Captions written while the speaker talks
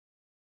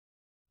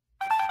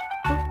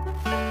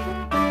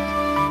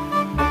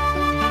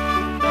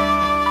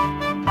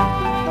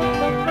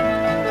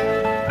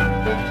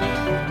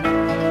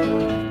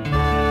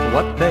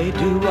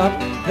do up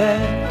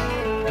there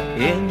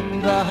in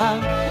the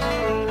house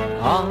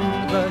on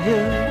the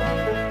hill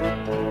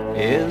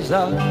is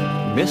a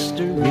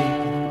mystery.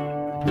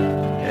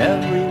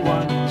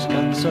 Everyone's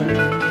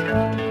concerned,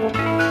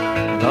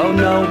 though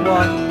no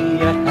one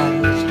yet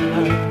has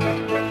learned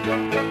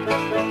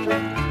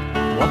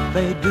what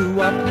they do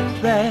up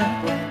there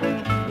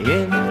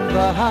in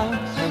the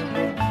house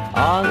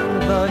on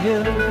the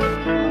hill.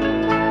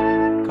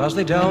 'Cause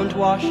they don't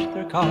wash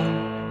their car,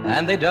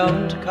 and they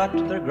don't cut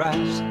their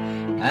grass,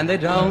 and they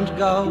don't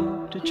go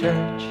to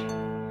church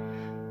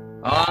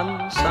on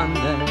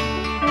Sunday.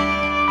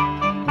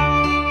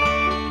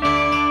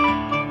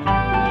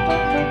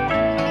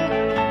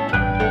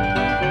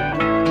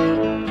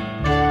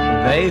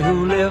 They who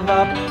live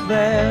up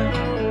there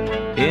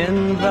in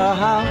the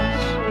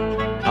house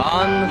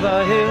on the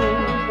hill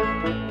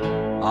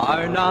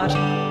are not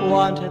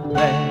wanted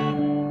there.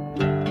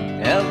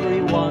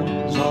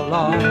 Everyone's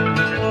alarmed,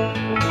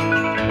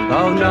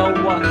 though no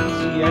one's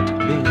yet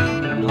been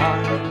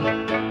harmed.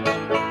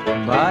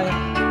 But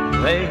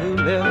they who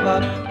live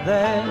up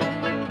there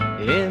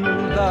in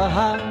the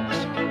house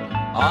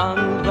on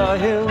the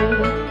hill,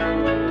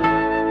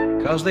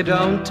 'cause they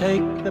don't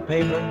take the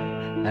paper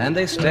and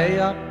they stay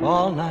up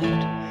all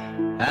night,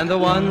 and the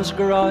ones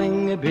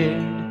growing a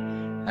beard,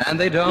 and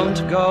they don't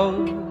go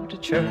to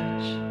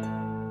church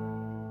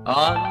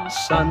on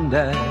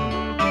Sunday.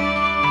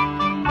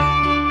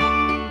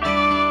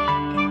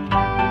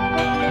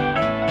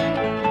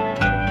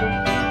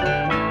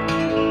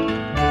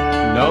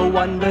 No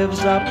one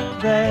lives up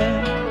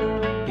there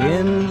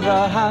in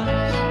the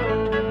house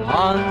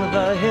on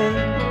the hill,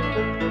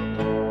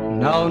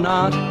 no,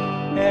 not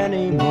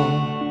anymore.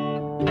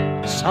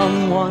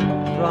 Someone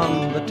from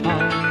the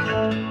town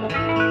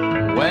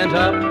went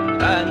up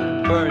and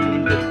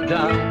burned it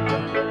down.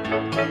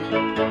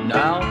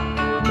 Now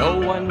no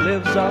one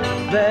lives up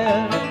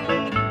there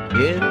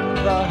in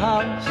the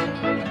house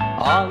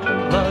on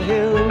the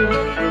hill,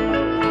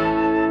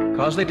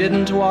 'cause they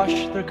didn't wash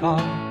their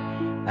car,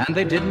 and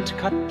they didn't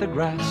cut the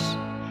grass,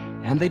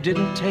 and they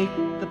didn't take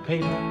the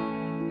paper,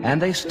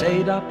 and they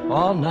stayed up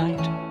all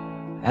night,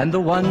 and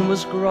the one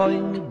was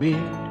growing a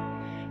beard,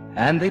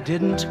 and they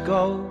didn't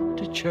go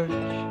to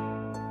church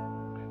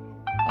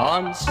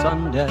on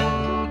Sunday.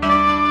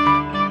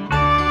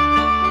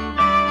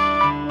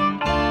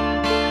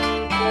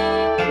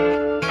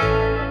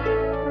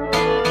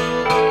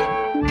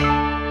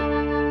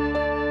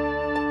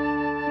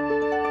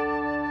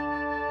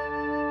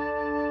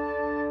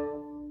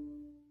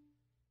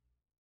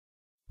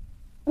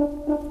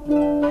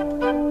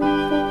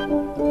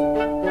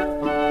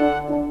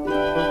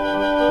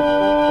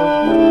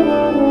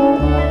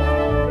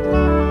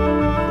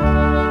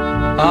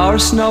 Our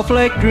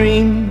snowflake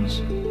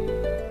dreams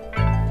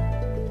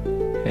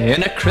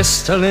in a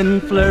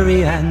crystalline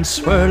flurry, and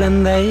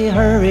swirling they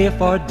hurry,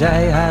 for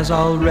day has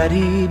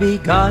already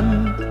begun.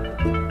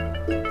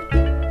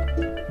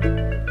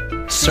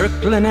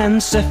 Circling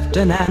and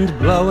sifting and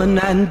blowing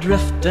and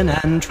drifting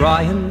and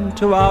trying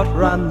to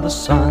outrun the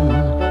sun.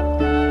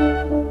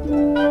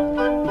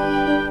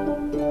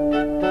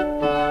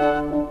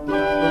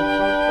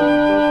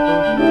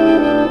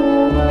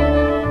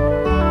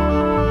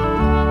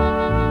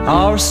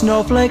 Our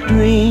snowflake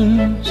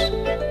dreams,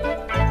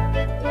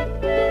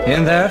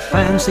 in their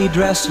fancy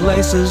dress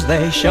laces,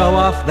 they show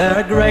off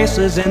their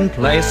graces in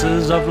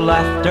places of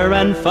laughter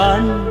and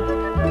fun.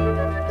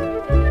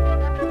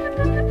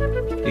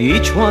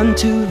 Each one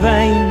too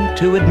vain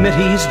to admit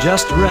he's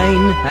just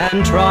rain,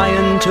 and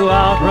trying to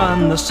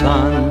outrun the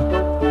sun.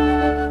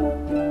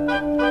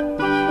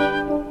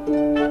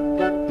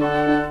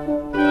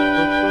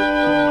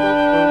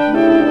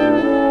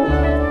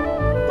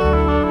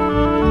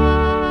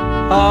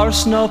 Our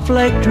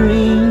snowflake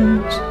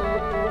dreams,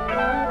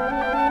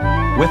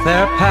 with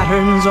their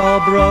patterns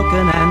all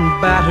broken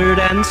and battered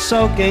and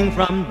soaking,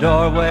 from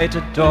doorway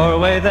to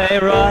doorway they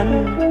run,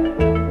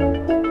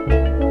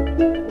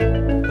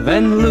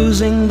 then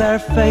losing their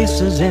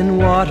faces in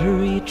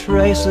watery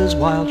traces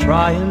while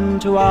trying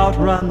to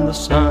outrun the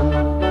sun.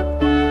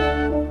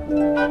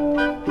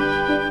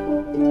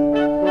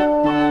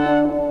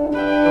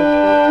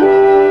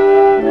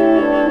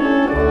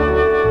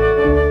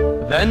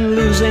 Then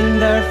losing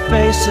their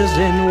faces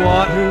in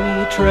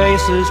watery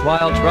traces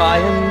while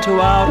trying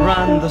to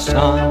outrun the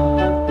sun.